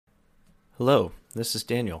Hello, this is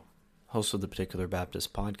Daniel, host of the Particular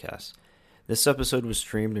Baptist Podcast. This episode was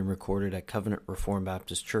streamed and recorded at Covenant Reformed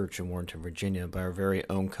Baptist Church in Warrenton, Virginia by our very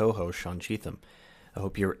own co-host, Sean Cheatham. I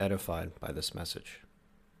hope you're edified by this message.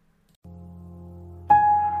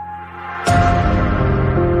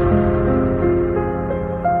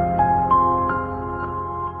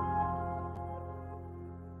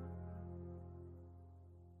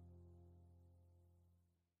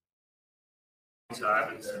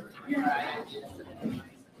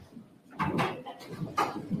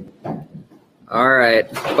 All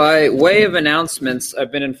right. By way of announcements,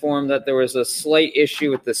 I've been informed that there was a slight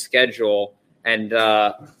issue with the schedule, and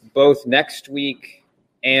both next week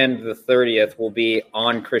and the 30th will be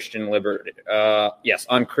on Christian Liberty.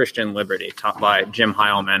 On Christian Liberty, taught by Jim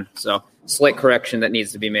Heilman. So, slight correction that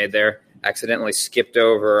needs to be made there. Accidentally skipped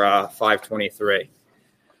over 523.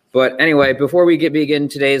 But anyway, before we begin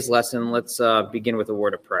today's lesson, let's begin with a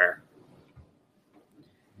word of prayer.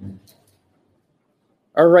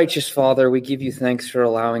 Our righteous Father, we give you thanks for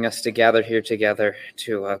allowing us to gather here together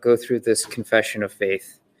to go through this confession of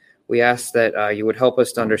faith. We ask that you would help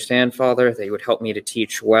us to understand, Father, that you would help me to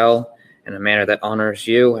teach well in a manner that honors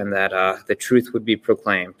you, and that the truth would be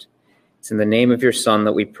proclaimed. It's in the name of your Son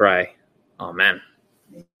that we pray. Amen.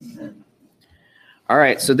 All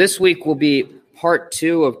right, so this week will be part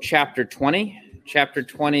 2 of chapter 20. Chapter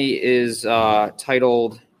 20 is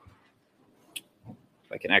titled,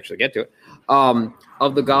 if I can actually get to it,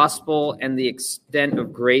 of the gospel and the extent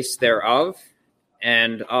of grace thereof.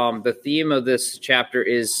 And the theme of this chapter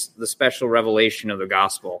is the special revelation of the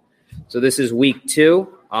gospel. So this is week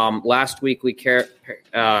 2. Last week we covered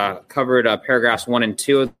paragraphs 1 and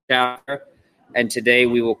 2 of the chapter, and today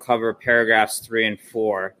we will cover paragraphs 3 and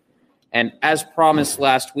 4. And as promised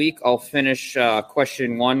last week, I'll finish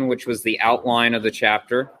question 1, which was the outline of the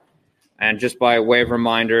chapter. And just by way of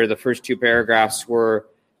reminder, the first 2 paragraphs were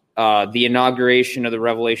the inauguration of the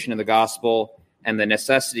revelation of the gospel and the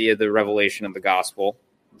necessity of the revelation of the gospel.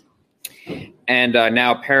 And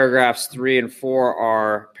now paragraphs 3 and 4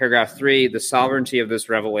 are paragraph 3, the sovereignty of this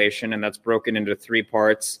revelation, and that's broken into 3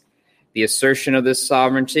 parts: the assertion of this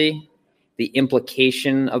sovereignty, the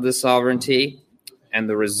implication of the sovereignty, and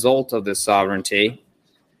the result of this sovereignty.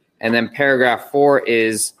 And then paragraph 4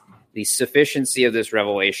 is the sufficiency of this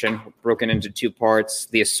revelation, broken into 2 parts: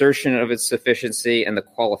 the assertion of its sufficiency and the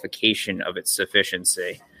qualification of its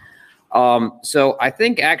sufficiency. So I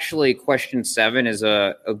think actually question 7 is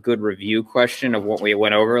a good review question of what we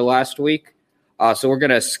went over last week. So we're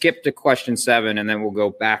going to skip to question 7, and then we'll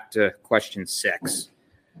go back to question 6.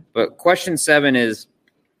 But question 7 is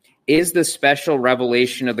the special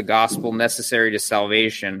revelation of the gospel necessary to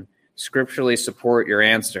salvation? Scripturally support your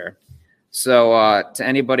answer. So to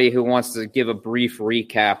anybody who wants to give a brief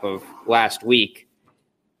recap of last week,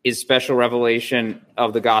 is special revelation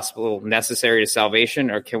of the gospel necessary to salvation,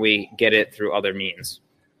 or can we get it through other means?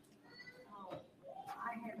 I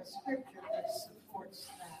have a scripture that supports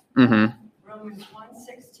that. Mm-hmm. Romans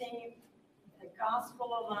 1:16, the gospel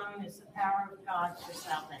alone is the power of God for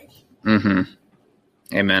salvation. Mm-hmm.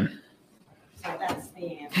 Amen. So that's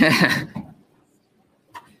the answer.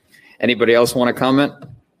 Anybody else want to comment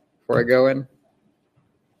before I go in?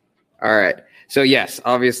 All right. So yes,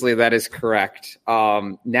 obviously that is correct.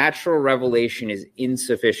 Natural revelation is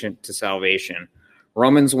insufficient to salvation.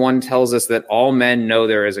 Romans 1 tells us that all men know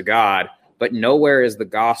there is a God, but nowhere is the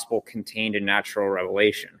gospel contained in natural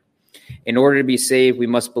revelation. In order to be saved, we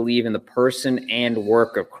must believe in the person and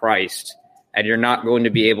work of Christ. And you're not going to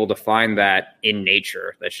be able to find that in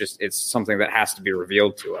nature. It's something that has to be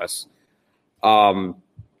revealed to us.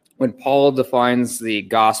 When Paul defines the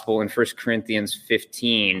gospel in 1 Corinthians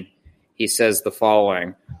 15, he says the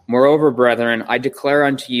following: "Moreover, brethren, I declare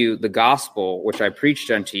unto you the gospel which I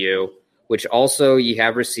preached unto you, which also ye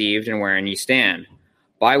have received, and wherein ye stand,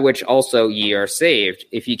 by which also ye are saved,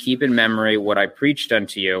 if ye keep in memory what I preached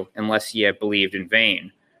unto you, unless ye have believed in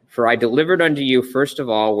vain. For I delivered unto you first of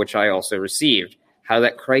all which I also received, how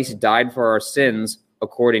that Christ died for our sins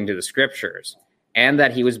according to the Scriptures, and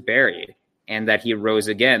that he was buried, and that he rose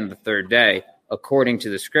again the 3rd day according to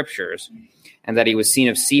the Scriptures, and that he was seen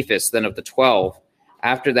of Cephas, then of the 12.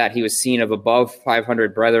 After that he was seen of above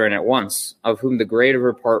 500 brethren at once, of whom the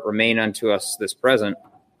greater part remain unto us this present,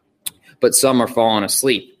 but some are fallen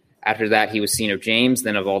asleep. After that he was seen of James,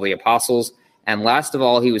 then of all the apostles, and last of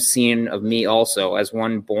all he was seen of me also, as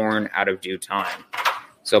one born out of due time."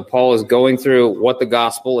 So Paul is going through what the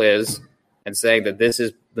gospel is and saying that this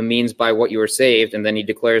is the means by what you are saved, and then he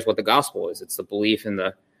declares what the gospel is. It's the belief in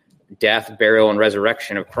the death, burial, and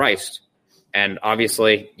resurrection of Christ. And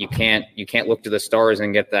obviously, you can't look to the stars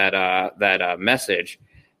and get that message.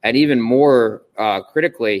 And even more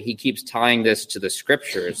critically, he keeps tying this to the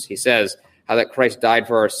scriptures. He says how that Christ died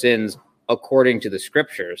for our sins according to the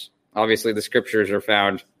scriptures. Obviously, the scriptures are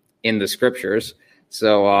found in the scriptures.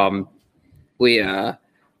 So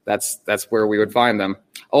that's where we would find them.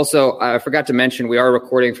 Also, I forgot to mention, we are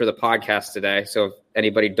recording for the podcast today. So if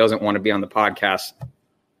anybody doesn't want to be on the podcast,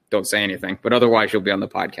 don't say anything. But otherwise, you'll be on the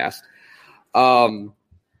podcast.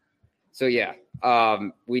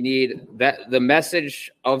 We need that. The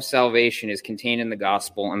message of salvation is contained in the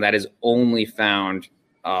gospel, and that is only found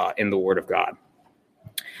in the Word of God.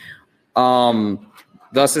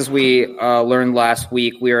 Thus, as we learned last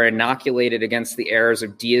week, we are inoculated against the errors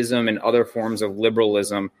of deism and other forms of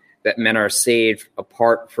liberalism that men are saved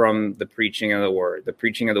apart from the preaching of the Word. The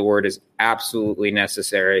preaching of the Word is absolutely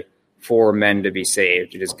necessary for men to be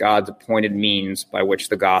saved. It is God's appointed means by which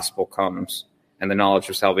the gospel comes and the knowledge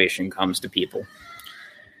of salvation comes to people.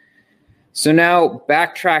 So now,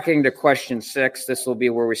 backtracking to question 6, this will be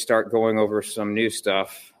where we start going over some new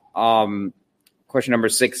stuff. Question number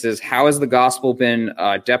 6 is, how has the gospel been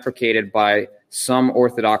deprecated by some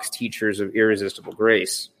Orthodox teachers of irresistible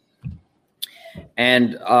grace?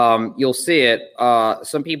 And you'll see it.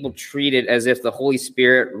 Some people treat it as if the Holy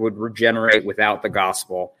Spirit would regenerate without the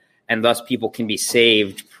gospel, and thus people can be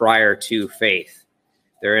saved prior to faith.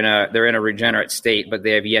 They're in a regenerate state, but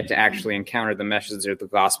they have yet to actually encounter the message of the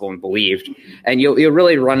gospel and believed. And you'll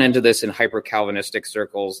really run into this in hyper-Calvinistic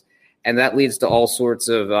circles, and that leads to all sorts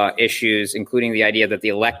of issues, including the idea that the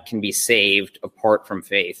elect can be saved apart from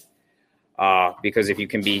faith. Because if you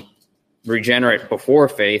can be regenerate before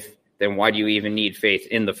faith, then why do you even need faith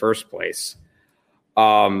in the first place?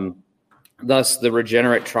 Thus, the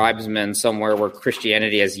regenerate tribesmen somewhere where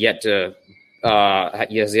Christianity has yet to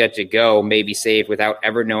go may be saved without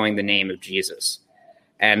ever knowing the name of Jesus.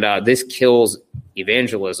 And this kills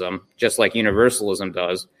evangelism, just like universalism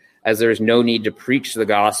does, as there is no need to preach the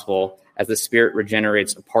gospel as the Spirit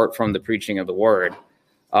regenerates apart from the preaching of the word.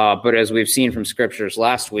 But as we've seen from scriptures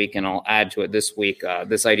last week, and I'll add to it this week,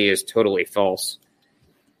 this idea is totally false.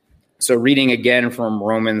 So reading again from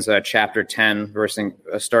Romans chapter 10,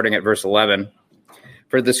 starting at verse 11.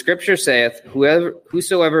 For the scripture saith,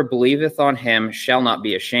 whosoever believeth on him shall not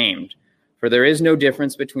be ashamed. For there is no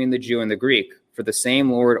difference between the Jew and the Greek, for the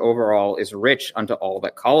same Lord over all is rich unto all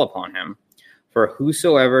that call upon him. For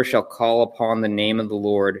whosoever shall call upon the name of the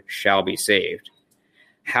Lord shall be saved.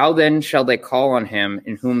 How then shall they call on him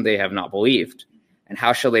in whom they have not believed? And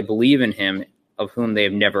how shall they believe in him of whom they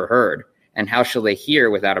have never heard? And how shall they hear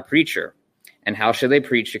without a preacher? And how shall they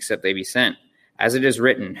preach except they be sent? As it is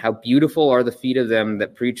written, how beautiful are the feet of them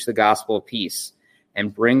that preach the gospel of peace,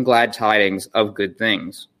 and bring glad tidings of good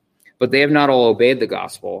things. But they have not all obeyed the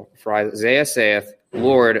gospel. For Isaiah saith,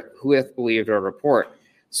 Lord, who hath believed our report?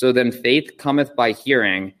 So then faith cometh by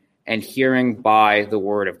hearing, and hearing by the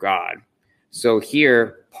word of God. So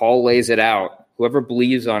here, Paul lays it out. Whoever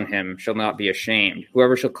believes on him shall not be ashamed.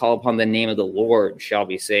 Whoever shall call upon the name of the Lord shall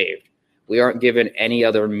be saved. We aren't given any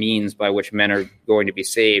other means by which men are going to be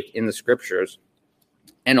saved in the scriptures.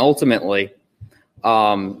 And ultimately,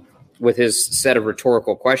 with his set of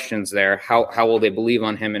rhetorical questions there, how will they believe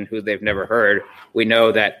on him and who they've never heard? We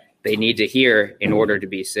know that they need to hear in order to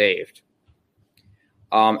be saved.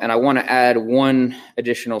 And I want to add one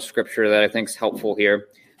additional scripture that I think is helpful here.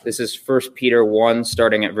 This is 1 Peter 1,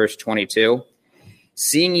 starting at verse 22.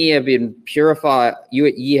 Seeing ye have been purified,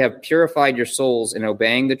 ye have purified your souls in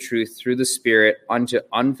obeying the truth through the Spirit unto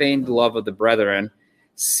unfeigned love of the brethren,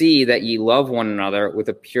 see that ye love one another with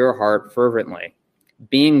a pure heart fervently,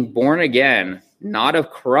 being born again, not of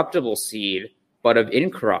corruptible seed, but of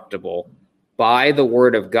incorruptible, by the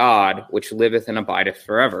word of God, which liveth and abideth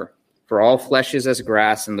forever. For all flesh is as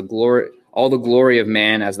grass, and all the glory of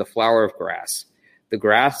man as the flower of grass. The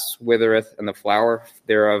grass withereth, and the flower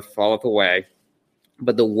thereof falleth away,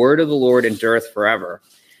 but the word of the Lord endureth forever.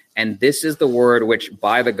 And this is the word which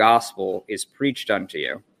by the gospel is preached unto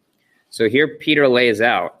you. So here Peter lays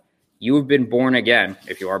out, you have been born again,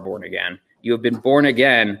 if you are born again. You have been born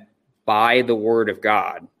again by the word of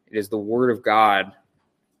God. It is the word of God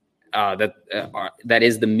that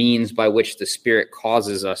is the means by which the Spirit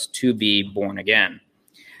causes us to be born again.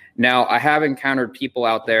 Now, I have encountered people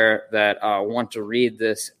out there that want to read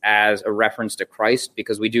this as a reference to Christ,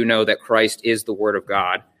 because we do know that Christ is the Word of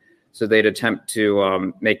God. So they'd attempt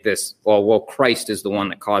to make this, well, Christ is the one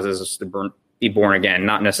that causes us to be born again,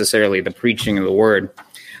 not necessarily the preaching of the Word.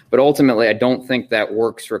 But ultimately, I don't think that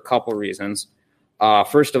works for a couple reasons.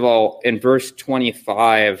 First of all, in verse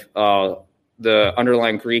 25, the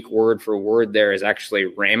underlying Greek word for word there is actually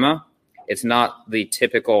rhema. It's not the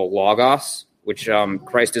typical logos, which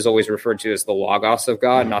Christ is always referred to as the Logos of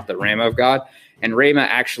God, not the Rhema of God. And Rhema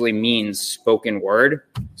actually means spoken word.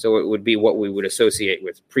 So it would be what we would associate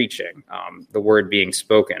with preaching, the word being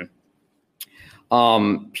spoken.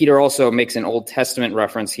 Peter also makes an Old Testament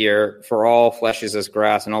reference here. For all flesh is as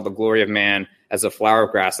grass, and all the glory of man as a flower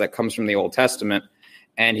of grass. That comes from the Old Testament.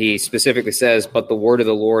 And he specifically says, but the word of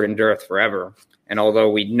the Lord endureth forever. And although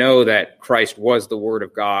we know that Christ was the word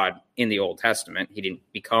of God in the Old Testament, he didn't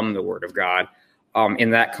become the word of God. In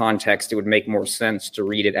that context, it would make more sense to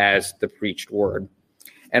read it as the preached word.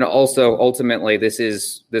 And also, ultimately,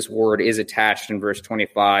 this word is attached in verse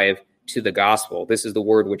 25 to the gospel. This is the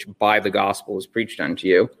word which by the gospel is preached unto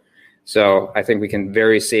you. So I think we can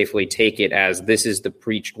very safely take it as this is the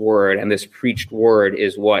preached word, and this preached word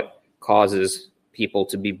is what causes people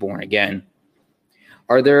to be born again.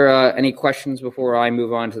 Are there any questions before I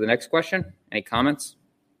move on to the next question? Any comments?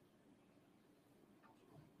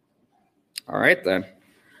 All right, then.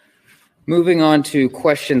 Moving on to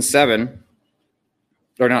question 7.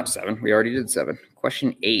 Or not 7. We already did 7.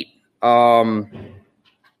 Question 8.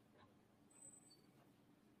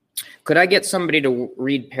 Could I get somebody to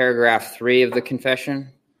read paragraph 3 of the confession?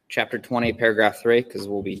 Chapter 20, paragraph 3, because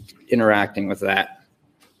we'll be interacting with that.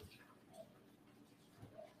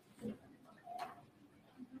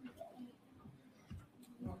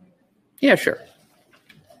 Yeah, sure.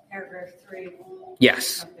 Paragraph 3.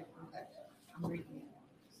 Yes. I'm reading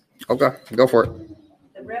it. Okay, go for it.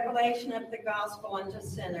 The revelation of the gospel unto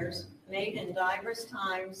sinners, made in divers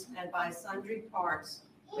times and by sundry parts,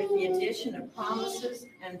 with the addition of promises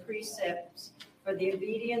and precepts for the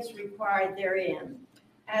obedience required therein,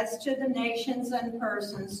 as to the nations and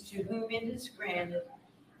persons to whom it is granted,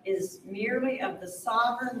 is merely of the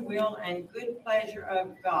sovereign will and good pleasure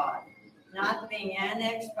of God, not being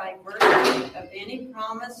annexed by virtue of any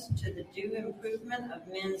promise to the due improvement of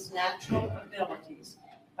men's natural abilities,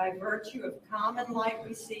 by virtue of common light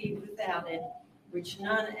received without it, which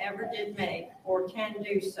none ever did make or can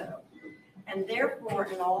do so. And therefore,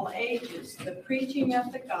 in all ages, the preaching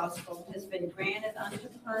of the gospel has been granted unto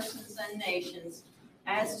persons and nations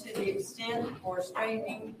as to the extent or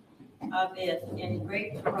straightening of it in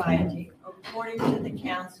great variety, according to the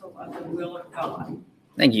counsel of the will of God.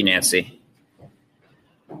 Thank you, Nancy.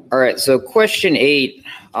 All right, so question 8,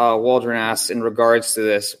 Waldron asks in regards to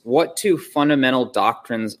this, what two fundamental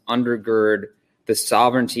doctrines undergird the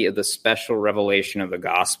sovereignty of the special revelation of the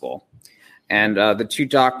gospel? And the two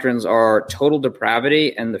doctrines are total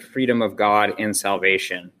depravity and the freedom of God in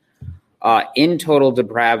salvation. In total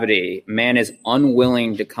depravity, man is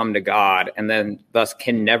unwilling to come to God and then thus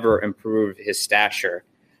can never improve his stature.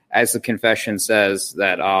 As the confession says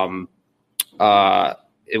that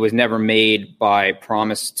it was never made by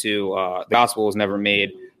promise to, the gospel was never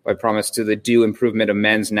made by promise to the due improvement of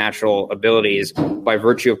men's natural abilities by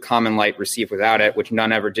virtue of common light received without it, which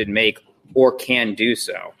none ever did make or can do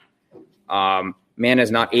so. Man is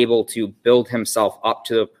not able to build himself up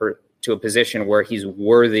to a position where he's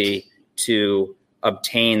worthy to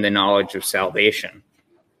obtain the knowledge of salvation.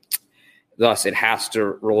 Thus, it has to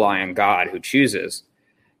rely on God who chooses.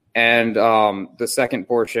 And the second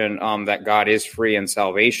portion, that God is free in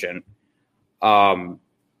salvation, God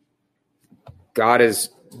is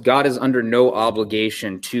under no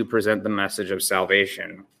obligation to present the message of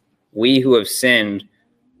salvation. We who have sinned,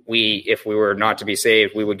 if we were not to be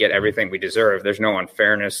saved, we would get everything we deserve. There's no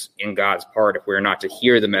unfairness in God's part if we are not to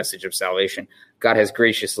hear the message of salvation. God has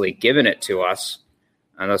graciously given it to us,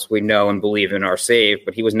 unless we know and believe and are saved,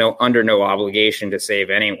 but he was under no obligation to save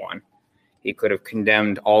anyone. He could have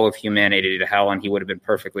condemned all of humanity to hell, and he would have been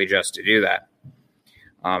perfectly just to do that.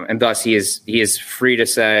 And thus he is free to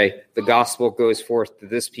say the gospel goes forth to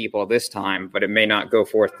this people at this time, but it may not go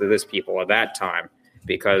forth to this people at that time,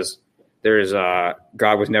 because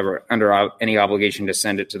God was never under any obligation to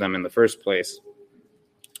send it to them in the first place.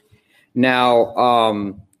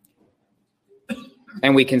 Now,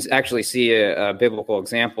 and we can actually see a biblical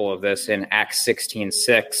example of this in Acts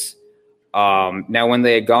 16:6. Now, when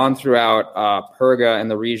they had gone throughout Perga and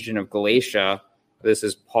the region of Galatia, this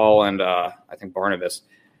is Paul and I think Barnabas,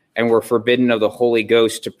 and were forbidden of the Holy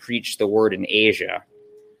Ghost to preach the word in Asia.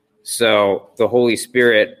 So the Holy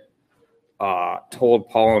Spirit told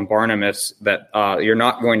Paul and Barnabas that you're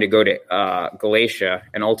not going to go to Galatia,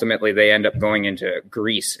 and ultimately they end up going into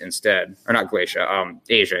Greece instead, or not Galatia,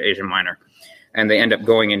 Asia Minor, and they end up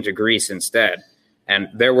going into Greece instead. And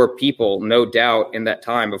there were people, no doubt, in that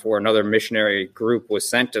time before another missionary group was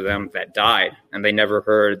sent to them that died, and they never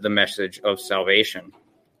heard the message of salvation.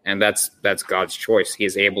 And that's God's choice. He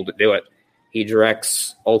is able to do it. He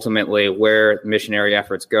directs ultimately where missionary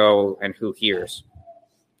efforts go and who hears.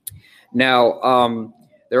 Now,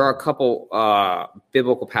 there are a couple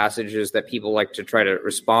biblical passages that people like to try to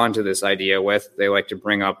respond to this idea with. They like to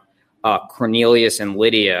bring up Cornelius and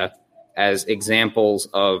Lydia as examples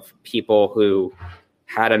of people who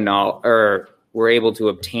had or were able to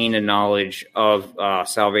obtain a knowledge of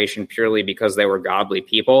salvation purely because they were godly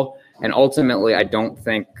people. And ultimately, I don't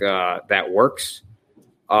think that works.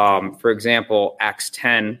 For example, Acts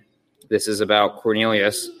 10, this is about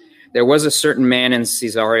Cornelius. There was a certain man in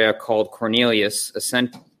Caesarea called Cornelius,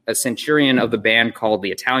 a centurion of the band called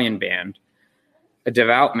the Italian Band, a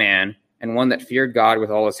devout man, and one that feared God with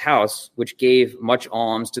all his house, which gave much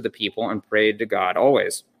alms to the people and prayed to God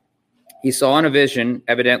always. He saw in a vision,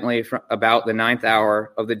 evidently about the 9th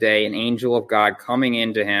hour of the day, an angel of God coming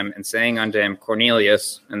into him and saying unto him,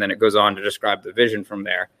 Cornelius, and then it goes on to describe the vision from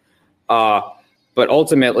there. But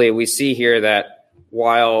ultimately, we see here that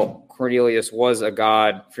while Cornelius was a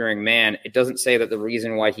God-fearing man, it doesn't say that the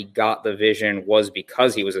reason why he got the vision was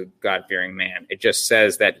because he was a God-fearing man. It just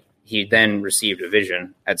says that he then received a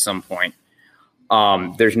vision at some point.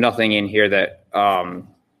 There's nothing in here that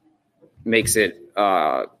makes it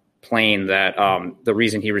plain that the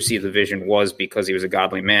reason he received the vision was because he was a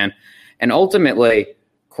godly man. And ultimately,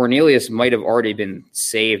 Cornelius might have already been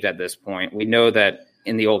saved at this point. We know that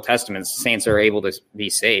in the Old Testament, saints are able to be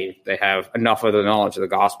saved. They have enough of the knowledge of the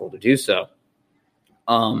gospel to do so.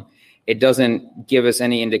 It doesn't give us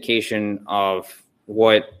any indication of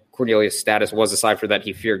what Cornelius' status was, aside from that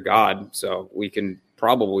he feared God. So we can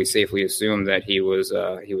probably safely assume that he was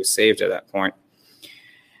saved at that point.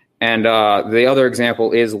 And the other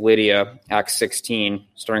example is Lydia, Acts 16,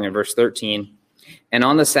 starting in verse 13. And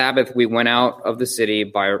on the Sabbath we went out of the city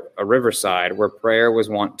by a riverside where prayer was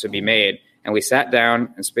wont to be made. And we sat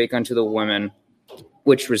down and spake unto the women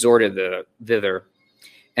which resorted thither.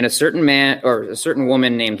 And a certain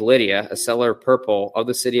woman named Lydia, a seller of purple of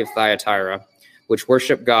the city of Thyatira, which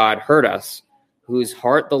worshiped God, heard us, whose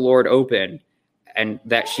heart the Lord opened, and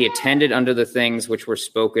that she attended unto the things which were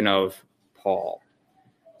spoken of Paul.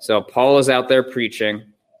 So Paul is out there preaching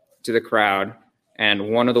to the crowd, and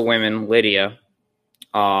one of the women, Lydia,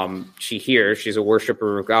 she hears, she's a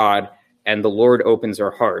worshiper of God, and the Lord opens her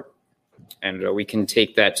heart. And we can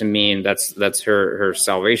take that to mean that's her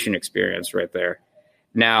salvation experience right there.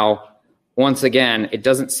 Now, once again, it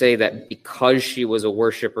doesn't say that because she was a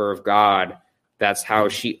worshiper of God, that's how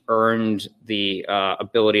she earned the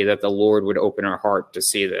ability that the Lord would open her heart to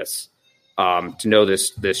see this, to know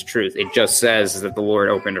this truth. It just says that the Lord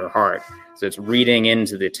opened her heart. So it's reading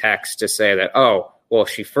into the text to say that, oh, well,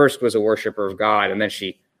 she first was a worshiper of God, and then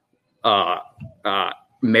she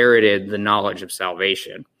merited the knowledge of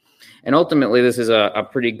salvation. And ultimately, this is a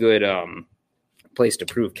pretty good place to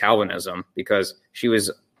prove Calvinism, because she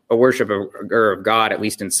was a worshiper of God, at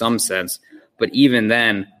least in some sense. But even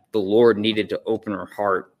then, the Lord needed to open her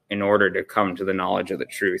heart in order to come to the knowledge of the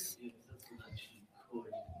truth. She could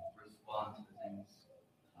respond to things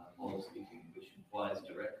Paul speaking, which implies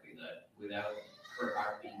directly that without her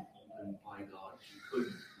heart being opened by God, she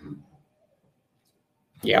couldn't.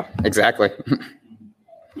 Yeah, exactly.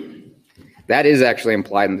 That is actually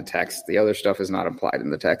implied in the text. The other stuff is not implied in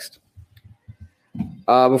the text.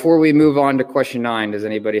 Before we move on to question 9, does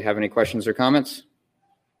anybody have any questions or comments?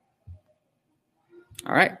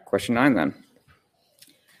 All right, question 9 then.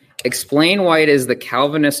 Explain why it is the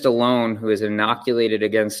Calvinist alone who is inoculated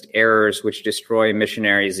against errors which destroy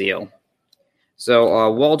missionary zeal.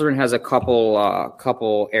 So Waldron has a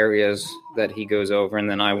couple areas that he goes over, and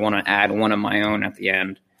then I want to add one of my own at the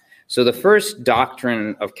end. So the first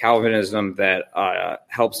doctrine of Calvinism that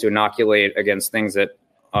helps to inoculate against things that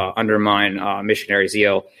undermine missionary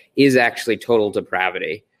zeal is actually total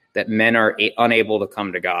depravity, that men are unable to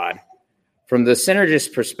come to God. From the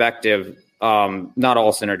synergist perspective, not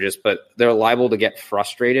all synergists, but they're liable to get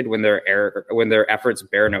frustrated when their efforts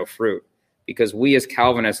bear no fruit, because we as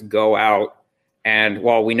Calvinists go out, and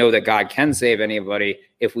while we know that God can save anybody,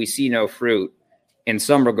 if we see no fruit, in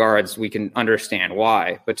some regards, we can understand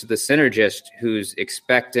why. But to the synergist who's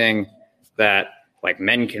expecting that like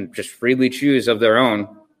men can just freely choose of their own,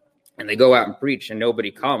 and they go out and preach and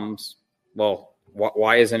nobody comes, well,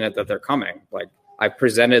 why isn't it that they're coming? Like, I've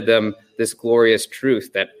presented them this glorious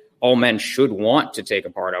truth that all men should want to take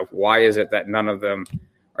a part of. Why is it that none of them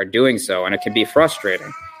are doing so? And it can be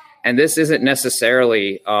frustrating. And this isn't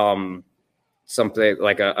necessarily something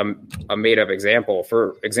like a made-up example.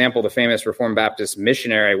 For example, the famous Reformed Baptist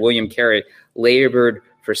missionary William Carey labored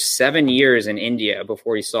for 7 years in India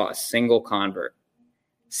before he saw a single convert.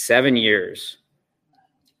 7 years.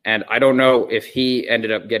 And I don't know if he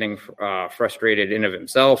ended up getting frustrated in of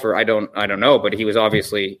himself, or I don't know, but he was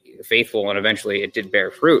obviously faithful, and eventually it did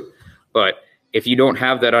bear fruit. But if you don't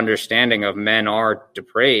have that understanding of men are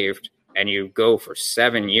depraved and you go for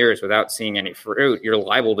 7 years without seeing any fruit, you're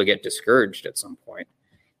liable to get discouraged at some point.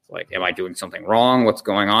 It's like, am I doing something wrong? What's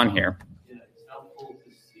going on here? Yeah, it's helpful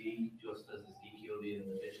to see, just as Ezekiel did in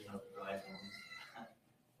the vision of the dry bones,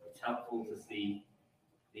 it's helpful to see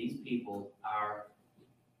these people are,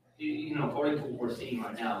 according to what we're seeing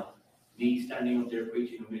right now, me standing up there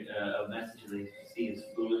preaching a message they see as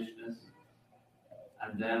foolishness,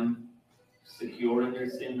 and them secure in their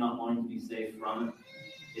sin, not wanting to be saved from it.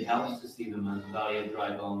 It helps to see them as valley of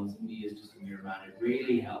dry bones, and me is just a mere man. It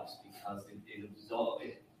really helps because it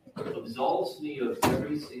absolves me of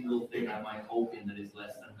every single thing I might hope in that is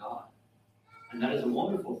less than God. And that is a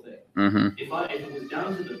wonderful thing. Mm-hmm. If it was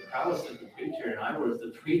down to the prowess of the preacher and I was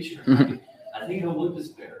the preacher, I think I would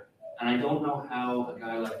despair. And I don't know how a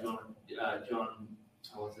guy like John,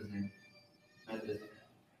 what's his name?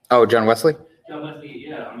 Oh, John Wesley? John Wesley,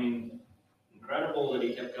 yeah, I mean, incredible that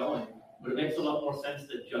he kept going. But it makes a lot more sense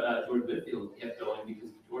that George Whitefield kept going,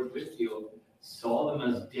 because George Whitefield saw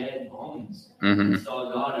them as dead bones. Mm-hmm. He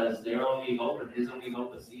saw God as their only hope, and his only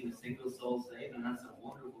hope is seeing a single soul saved, and that's a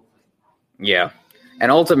wonderful thing. Yeah.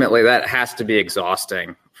 And ultimately, that has to be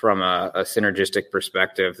exhausting from a synergistic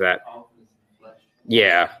perspective, that,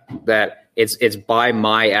 yeah, that it's by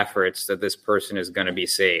my efforts that this person is going to be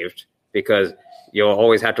saved, because you'll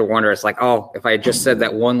always have to wonder, it's like, oh, if I had just said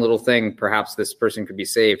that one little thing, perhaps this person could be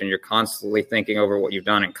saved. And you're constantly thinking over what you've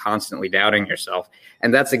done and constantly doubting yourself.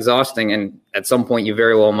 And that's exhausting. And at some point you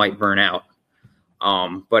very well might burn out.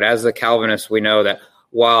 But as the Calvinists, we know that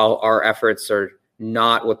while our efforts are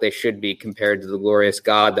not what they should be compared to the glorious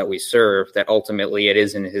God that we serve, that ultimately it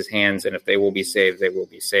is in his hands. And if they will be saved, they will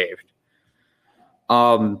be saved.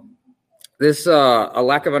 This a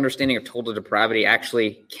lack of understanding of total depravity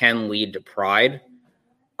actually can lead to pride.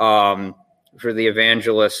 For the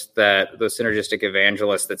evangelist, the synergistic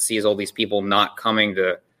evangelist that sees all these people not coming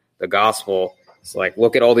to the gospel, it's like,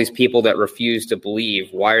 look at all these people that refuse to believe.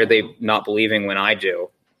 Why are they not believing when I do?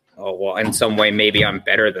 Oh, well, in some way, maybe I'm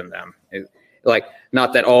better than them. Like,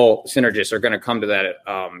 not that all synergists are going to come to that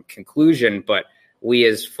conclusion, but we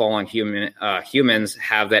as fallen humans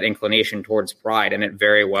have that inclination towards pride, and it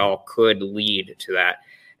very well could lead to that.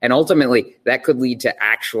 And ultimately, that could lead to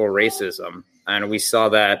actual racism. And we see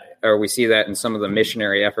that in some of the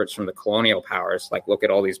missionary efforts from the colonial powers. Like, look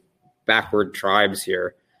at all these backward tribes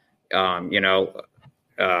here.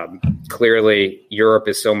 Clearly, Europe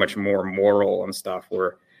is so much more moral and stuff.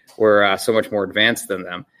 We're so much more advanced than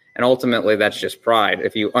them. And ultimately, that's just pride.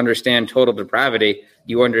 If you understand total depravity,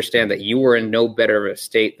 you understand that you were in no better of a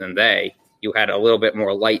state than they. You had a little bit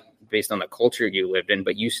more light based on the culture you lived in,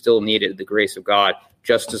 but you still needed the grace of God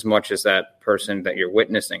just as much as that person that you're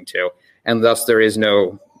witnessing to. And thus, there is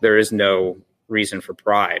no reason for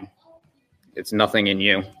pride. It's nothing in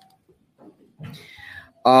you.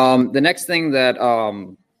 The next thing that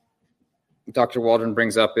Dr. Waldron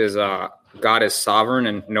brings up is God is sovereign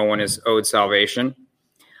and no one is owed salvation.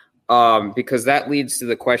 Because that leads to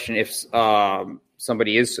the question, if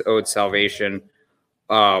somebody is owed salvation,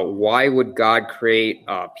 why would God create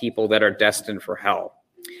people that are destined for hell?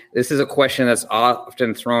 This is a question that's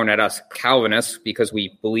often thrown at us Calvinists because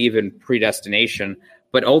we believe in predestination.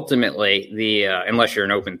 But ultimately, unless you're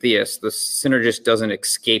an open theist, the synergist doesn't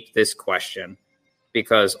escape this question,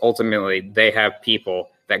 because ultimately they have people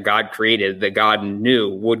that God created that God knew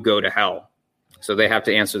would go to hell. So they have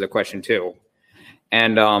to answer the question too.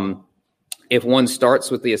 And if one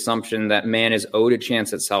starts with the assumption that man is owed a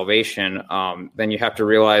chance at salvation, then you have to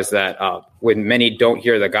realize that when many don't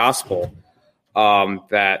hear the gospel,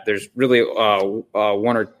 that there's really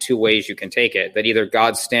one or two ways you can take it. That either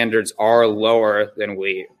God's standards are lower than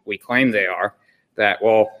we claim they are. That,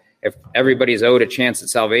 well, if everybody's owed a chance at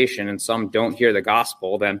salvation and some don't hear the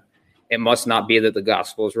gospel, then it must not be that the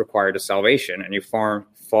gospel is required of salvation. And you fall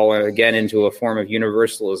again into a form of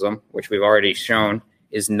universalism, which we've already shown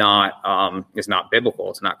is not biblical.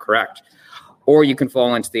 It's not correct. Or you can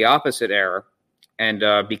fall into the opposite error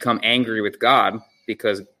and become angry with God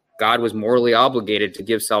because God was morally obligated to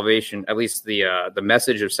give salvation, at least the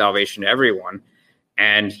message of salvation, to everyone,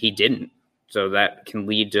 and he didn't. So that can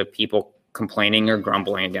lead to people complaining or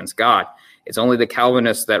grumbling against God. It's only the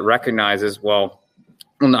Calvinists that recognizes, well,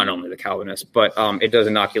 not only the Calvinists, but it does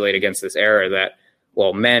inoculate against this error that,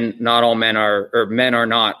 well, men are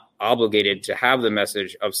not obligated to have the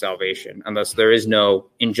message of salvation unless there is no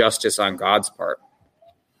injustice on God's part.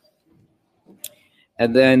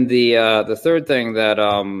 And then the third thing that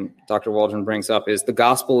Dr. Waldron brings up is the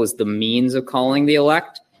gospel is the means of calling the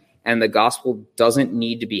elect, and the gospel doesn't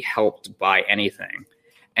need to be helped by anything.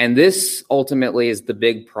 And this ultimately is the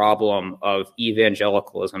big problem of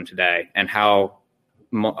evangelicalism today and how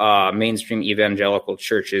mainstream evangelical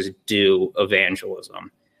churches do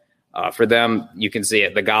evangelism. For them, you can see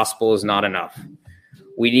it. The gospel is not enough.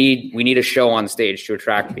 We need a show on stage to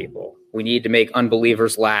attract people. We need to make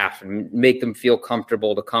unbelievers laugh and make them feel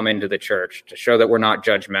comfortable to come into the church, to show that we're not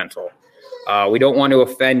judgmental. We don't want to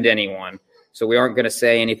offend anyone, so we aren't going to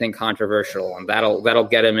say anything controversial, and that'll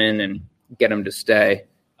get them in and get them to stay.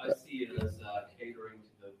 I see it as catering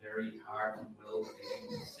to the very heart and will of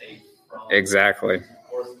being saved from. Exactly. Of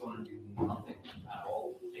course, going to do nothing at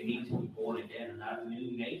all. They need to be born again, and that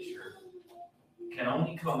new nature can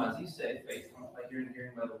only come, as you say, faith by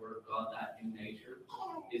hearing by the word of God. That new nature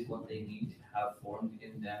is what they need to have formed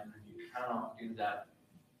in them, and you cannot do that.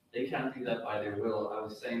 They can't do that by their will. I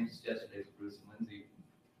was saying just yesterday to Bruce and Lindsay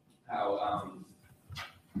how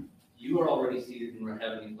you are already seated in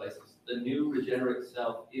heavenly places. The new regenerate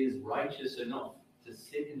self is righteous enough to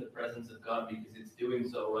sit in the presence of God because it's doing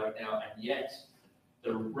so right now, and yet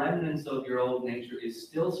the remnants of your old nature is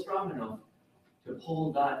still strong enough to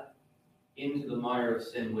pull that into the mire of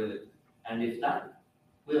sin with it. And if that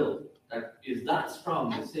will that is that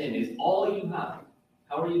strong to sin is all you have,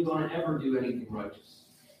 how are you going to ever do anything righteous,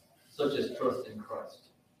 such as trust in Christ?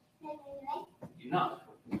 You're not.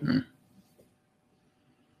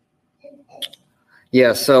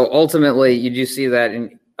 Yeah, so ultimately, you do see that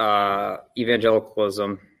in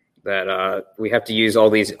evangelicalism, that we have to use all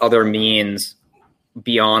these other means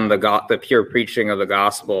beyond the pure preaching of the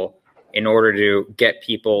gospel in order to get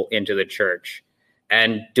people into the church.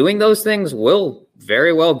 And doing those things will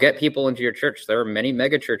very well get people into your church. There are many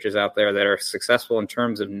mega churches out there that are successful in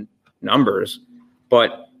terms of numbers,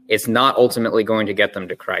 but it's not ultimately going to get them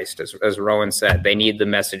to Christ. As Rowan said, they need the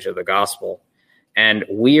message of the gospel. And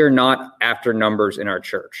we are not after numbers in our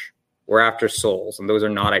church. We're after souls, and those are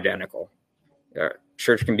not identical.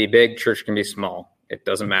 Church can be big, church can be small. It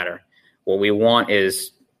doesn't matter. What we want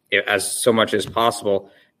is, as so much as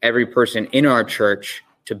possible, every person in our church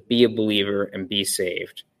to be a believer and be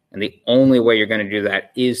saved. And the only way you're going to do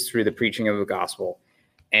that is through the preaching of the gospel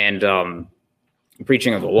and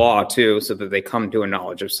preaching of the law, too, so that they come to a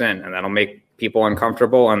knowledge of sin. And that'll make people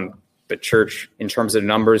uncomfortable, and the church, in terms of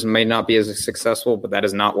numbers, may not be as successful, but that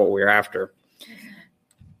is not what we're after.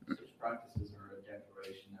 Such practices are a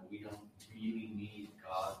declaration that we don't really need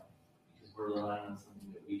God because we're relying on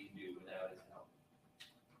something that we can do without His help.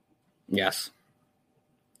 Yes.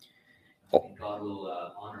 I think God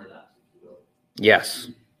will honor that, if you will. Yes.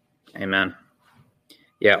 Amen.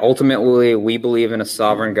 Yeah, ultimately, we believe in a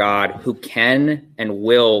sovereign God who can and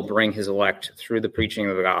will bring his elect through the preaching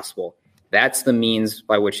of the gospel. That's the means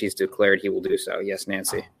by which he's declared he will do so. Yes,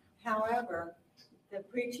 Nancy. However, the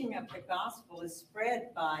preaching of the gospel is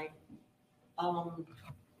spread by,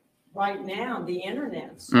 right now, the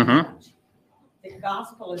internet so much. The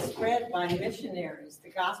gospel is spread by missionaries.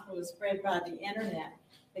 The gospel is spread by the internet.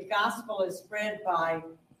 The gospel is spread by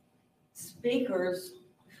speakers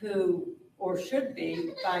who, or should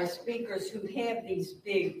be, by speakers who have these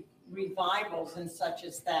big revivals and such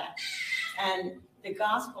as that. And the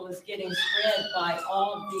gospel is getting spread by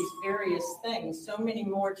all of these various things, so many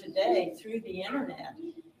more today through the internet,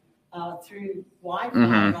 through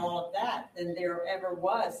Wi-Fi and all of that than there ever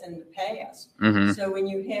was in the past. So when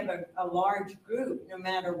you have a large group, no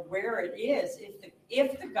matter where it is,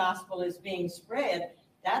 if the gospel is being spread,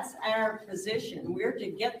 that's our position. We're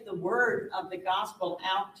to get the word of the gospel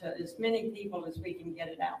out to as many people as we can get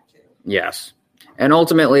it out to. Yes. And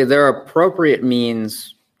ultimately, there are appropriate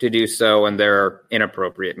means to do so, and there are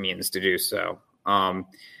inappropriate means to do so.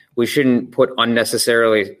 We shouldn't put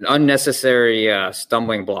unnecessary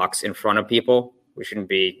stumbling blocks in front of people. We shouldn't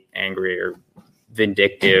be angry or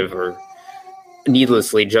vindictive or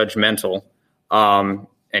needlessly judgmental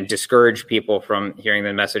and discourage people from hearing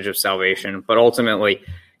the message of salvation. But ultimately,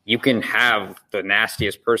 you can have the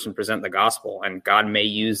nastiest person present the gospel, and God may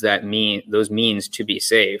use those means to be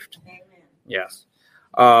saved. Amen. Yes.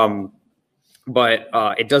 But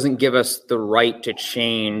it doesn't give us the right to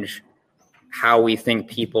change how we think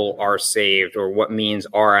people are saved or what means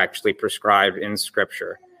are actually prescribed in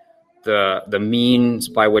Scripture. The means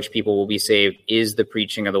by which people will be saved is the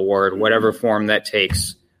preaching of the word, whatever form that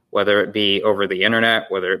takes, whether it be over the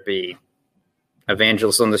internet, whether it be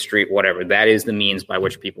evangelists on the street, whatever. That is the means by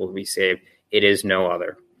which people will be saved. It is no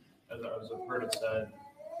other. As I've heard it said,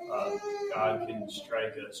 God can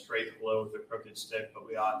strike a straight blow with a crooked stick, but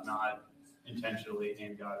we ought not intentionally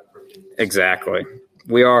aim God a crooked stick. Exactly.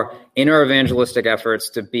 We are in our evangelistic efforts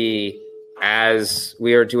to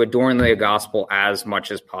adorn the gospel as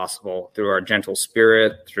much as possible through our gentle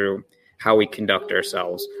spirit, through how we conduct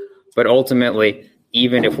ourselves. But ultimately,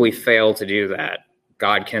 even if we fail to do that,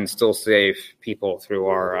 God can still save people through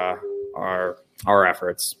our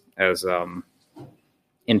efforts, as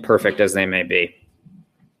imperfect as they may be.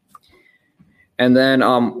 And then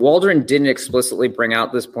Waldron didn't explicitly bring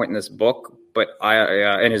out this point in this book, but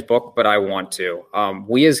I want to.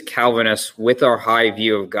 We as Calvinists, with our high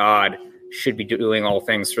view of God, should be doing all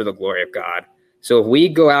things for the glory of God. So if we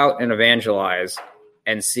go out and evangelize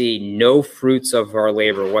and see no fruits of our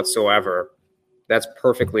labor whatsoever, that's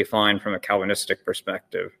perfectly fine from a Calvinistic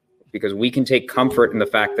perspective, because we can take comfort in the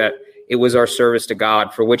fact that it was our service to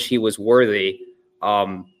God for which he was worthy.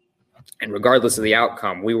 And regardless of the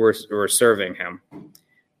outcome, we were serving him.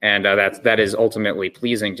 And that is ultimately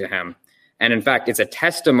pleasing to him. And in fact, it's a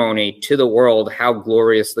testimony to the world how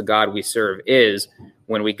glorious the God we serve is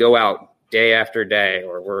when we go out day after day,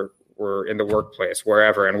 or we're in the workplace,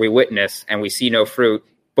 wherever, and we witness and we see no fruit,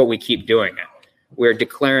 but we keep doing it. We're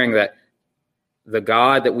declaring that the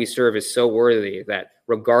God that we serve is so worthy that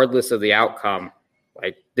regardless of the outcome,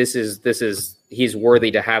 like he's worthy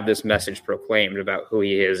to have this message proclaimed about who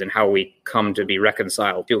he is and how we come to be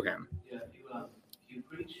reconciled to him. Yeah, you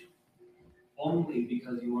preach only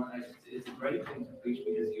because you want. It's a great thing to preach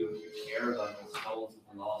because you care about the souls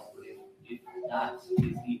of the lost. But if that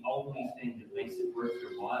is the only thing that makes it worth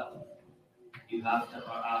your while, you have to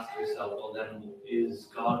ask yourself, well, then is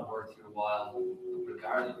God worth your while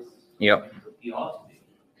regardless? Yep. He ought to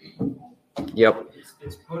be. Yep.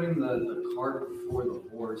 It's putting the cart before the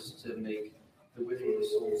horse to make the winning of the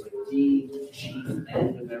souls like the chief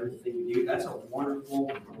end of everything we do. That's a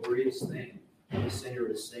wonderful, glorious thing. The sinner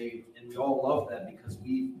is saved, and we all love that because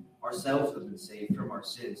we ourselves have been saved from our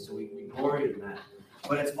sins. So we glory in that.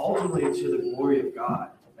 But it's ultimately to the glory of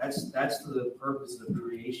God. That's the purpose of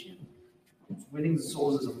creation. Winning the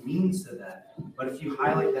souls is a means to that. But if you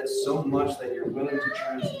highlight that so much that you're willing to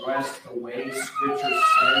transgress the way Scripture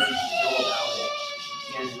says you should go about it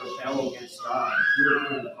and rebel against God, you're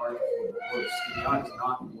putting the cart before the horse. And God is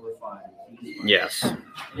not glorified. Yes. And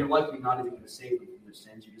you're likely not even going to save them from their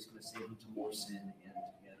sins. You're just going to save them to more sin and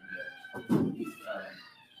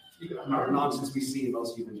nonsense we see in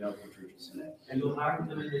most evangelical churches today. And you'll harden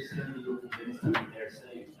them in their sin, and you'll convince them that they're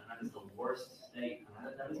saved. And that is the worst state.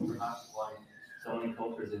 And that is perhaps why so many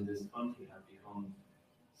cultures in this country have become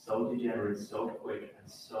so degenerate, so quick, and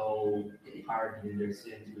so hardened in their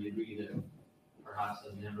sin to a degree that perhaps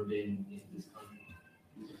has never been in this country.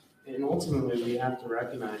 And ultimately, we have to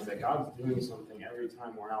recognize that God's doing something every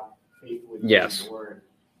time we're out faithfully Yes. preaching the word.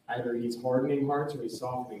 Either he's hardening hearts or he's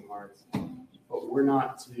softening hearts. But we're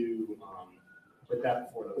not to put that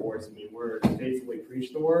before the horse. I mean, we're to faithfully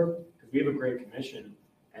preach the word because we have a great commission,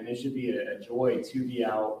 and it should be a joy to be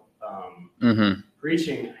out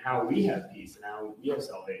preaching how we have peace and how we have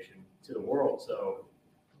salvation to the world. So,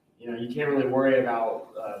 you can't really worry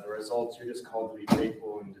about the results. You're just called to be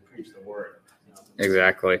faithful and to preach the word.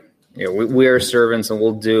 Exactly. Yeah, we are servants, and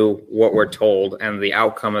we'll do what we're told, and the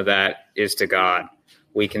outcome of that is to God.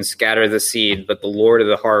 We can scatter the seed, but the Lord of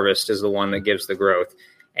the harvest is the one that gives the growth.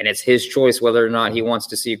 And it's his choice whether or not he wants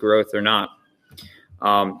to see growth or not.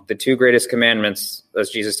 The two greatest commandments, as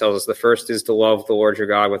Jesus tells us, the first is to love the Lord your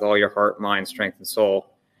God with all your heart, mind, strength, and soul.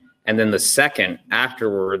 And then the second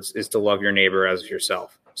afterwards is to love your neighbor as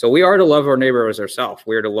yourself. So we are to love our neighbor as ourselves.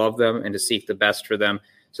 We are to love them and to seek the best for them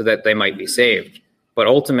so that they might be saved. But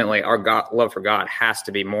ultimately, our love for God has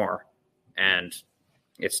to be more. And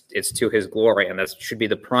it's to his glory, and that should be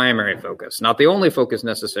the primary focus, not the only focus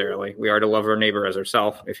necessarily. We are to love our neighbor as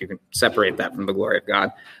ourselves, if you can separate that from the glory of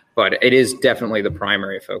God. But it is definitely the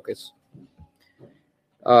primary focus.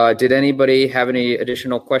 Did anybody have any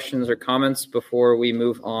additional questions or comments before we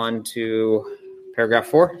move on to paragraph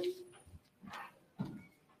 4?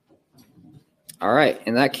 All right.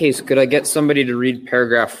 In that case, could I get somebody to read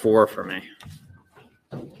paragraph 4 for me?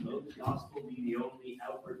 Though the gospel be the only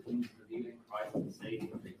outward means of revealing Christ and saving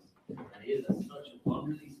things, and is as such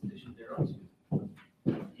abundantly sufficient thereunto.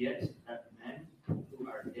 Yet that men who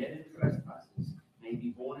are dead in trespasses may be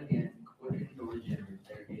born again, quickened or regenerate,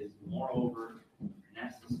 there is moreover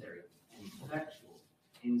necessary and effectual,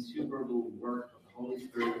 insuperable work of the Holy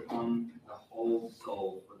Spirit upon the whole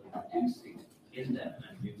soul for the producing in them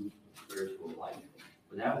a new spiritual life,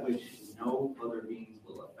 without which no other means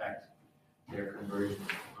will affect their conversion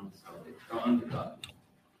unto God.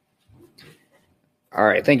 All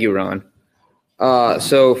right. Thank you, Ron.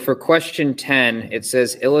 So for question 10, it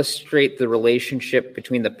says, illustrate the relationship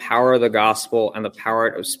between the power of the gospel and the power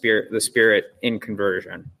of the Spirit in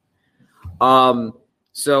conversion.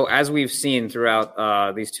 So as we've seen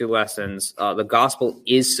throughout these two lessons, the gospel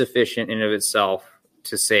is sufficient in and of itself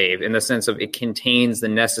to save, in the sense of it contains the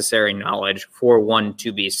necessary knowledge for one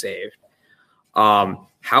to be saved.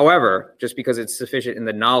 However, just because it's sufficient in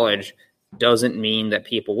the knowledge doesn't mean that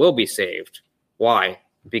people will be saved. Why?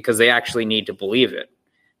 Because they actually need to believe it.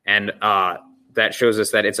 And that shows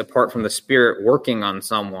us that it's apart from the Spirit working on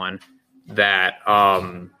someone that,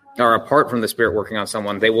 or apart from the Spirit working on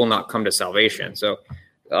someone, they will not come to salvation. So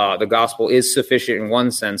the gospel is sufficient in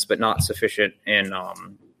one sense, but not sufficient in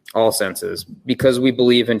all senses. Because we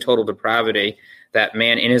believe in total depravity, that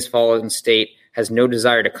man in his fallen state has no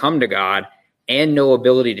desire to come to God and no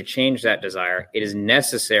ability to change that desire. It is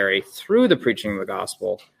necessary through the preaching of the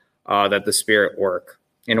gospel that the Spirit work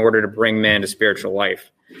in order to bring man to spiritual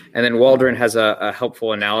life. And then Waldron has a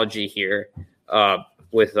helpful analogy here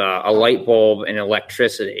with a light bulb and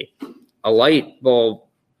electricity. A light bulb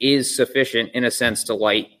is sufficient in a sense to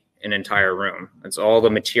light an entire room. It's all the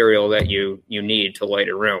material that you need to light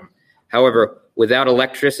a room. However, without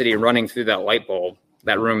electricity running through that light bulb,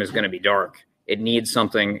 that room is going to be dark. It needs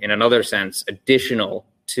something, in another sense, additional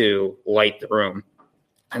to light the room.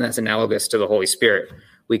 And that's analogous to the Holy Spirit.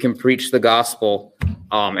 We can preach the gospel,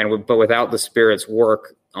 but without the Spirit's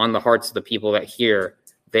work on the hearts of the people that hear,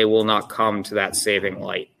 they will not come to that saving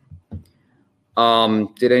light.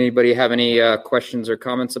 Did anybody have any questions or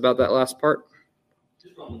comments about that last part?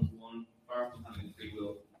 Just Romans 1, far from having free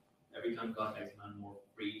will, every time God makes man more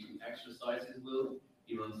free to exercise his will,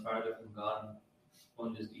 he runs farther from God and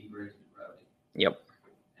plunges deeper into depravity. Yep.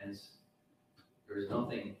 And there is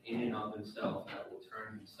nothing in and of himself that will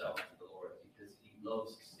turn himself to the Lord, because he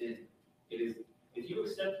loves sin. It is, if you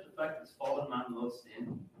accept the fact that fallen man loves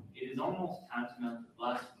sin, it is almost tantamount to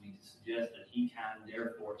blasphemy to suggest that he can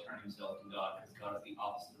therefore turn himself to God, because God is the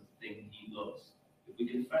opposite of the thing he loves. If we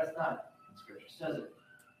confess that, and Scripture says it,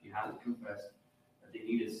 you have to confess that they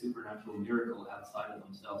need a supernatural miracle outside of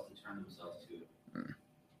themselves to turn themselves to it.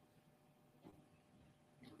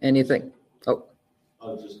 Anything? Oh, I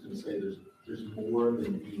was just going to say there's more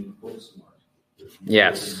than being book smart. There's more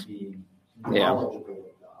yes. than being Yeah. knowledgeable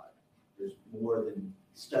of God. There's more than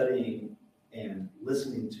studying and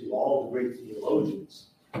listening to all the great theologians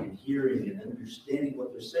and hearing and understanding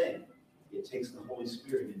what they're saying. It takes the Holy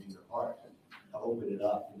Spirit into your heart to open it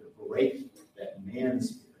up and to break that man's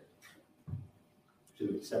spirit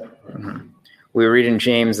to accept Christ. Mm-hmm. We read in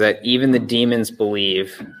James that even the demons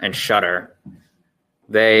believe and shudder.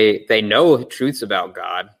 They know truths about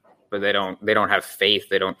God, but they don't have faith.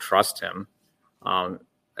 They don't trust him,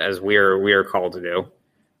 as we are called to do.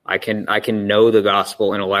 I can know the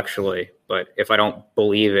gospel intellectually, but if I don't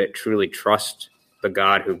believe it, truly trust the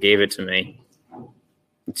God who gave it to me,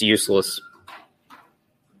 it's useless.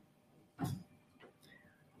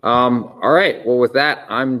 All right. Well, with that,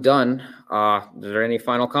 I'm done. Is there any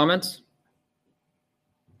final comments?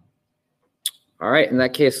 All right. In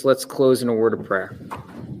that case, let's close in a word of prayer.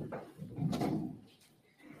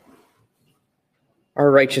 Our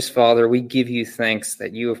righteous Father, we give you thanks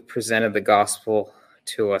that you have presented the gospel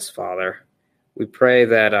to us, Father. We pray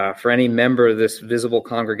that for any member of this visible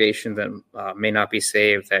congregation that may not be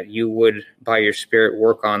saved, that you would, by your Spirit,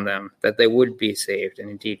 work on them, that they would be saved and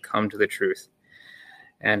indeed come to the truth.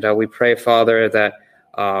 And we pray, Father, that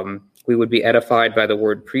we would be edified by the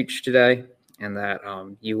word preached today, and that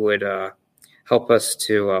you would help us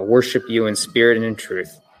to worship you in spirit and in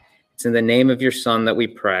truth. It's in the name of your Son that we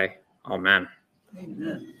pray. Amen.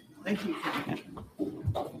 Amen. Thank you.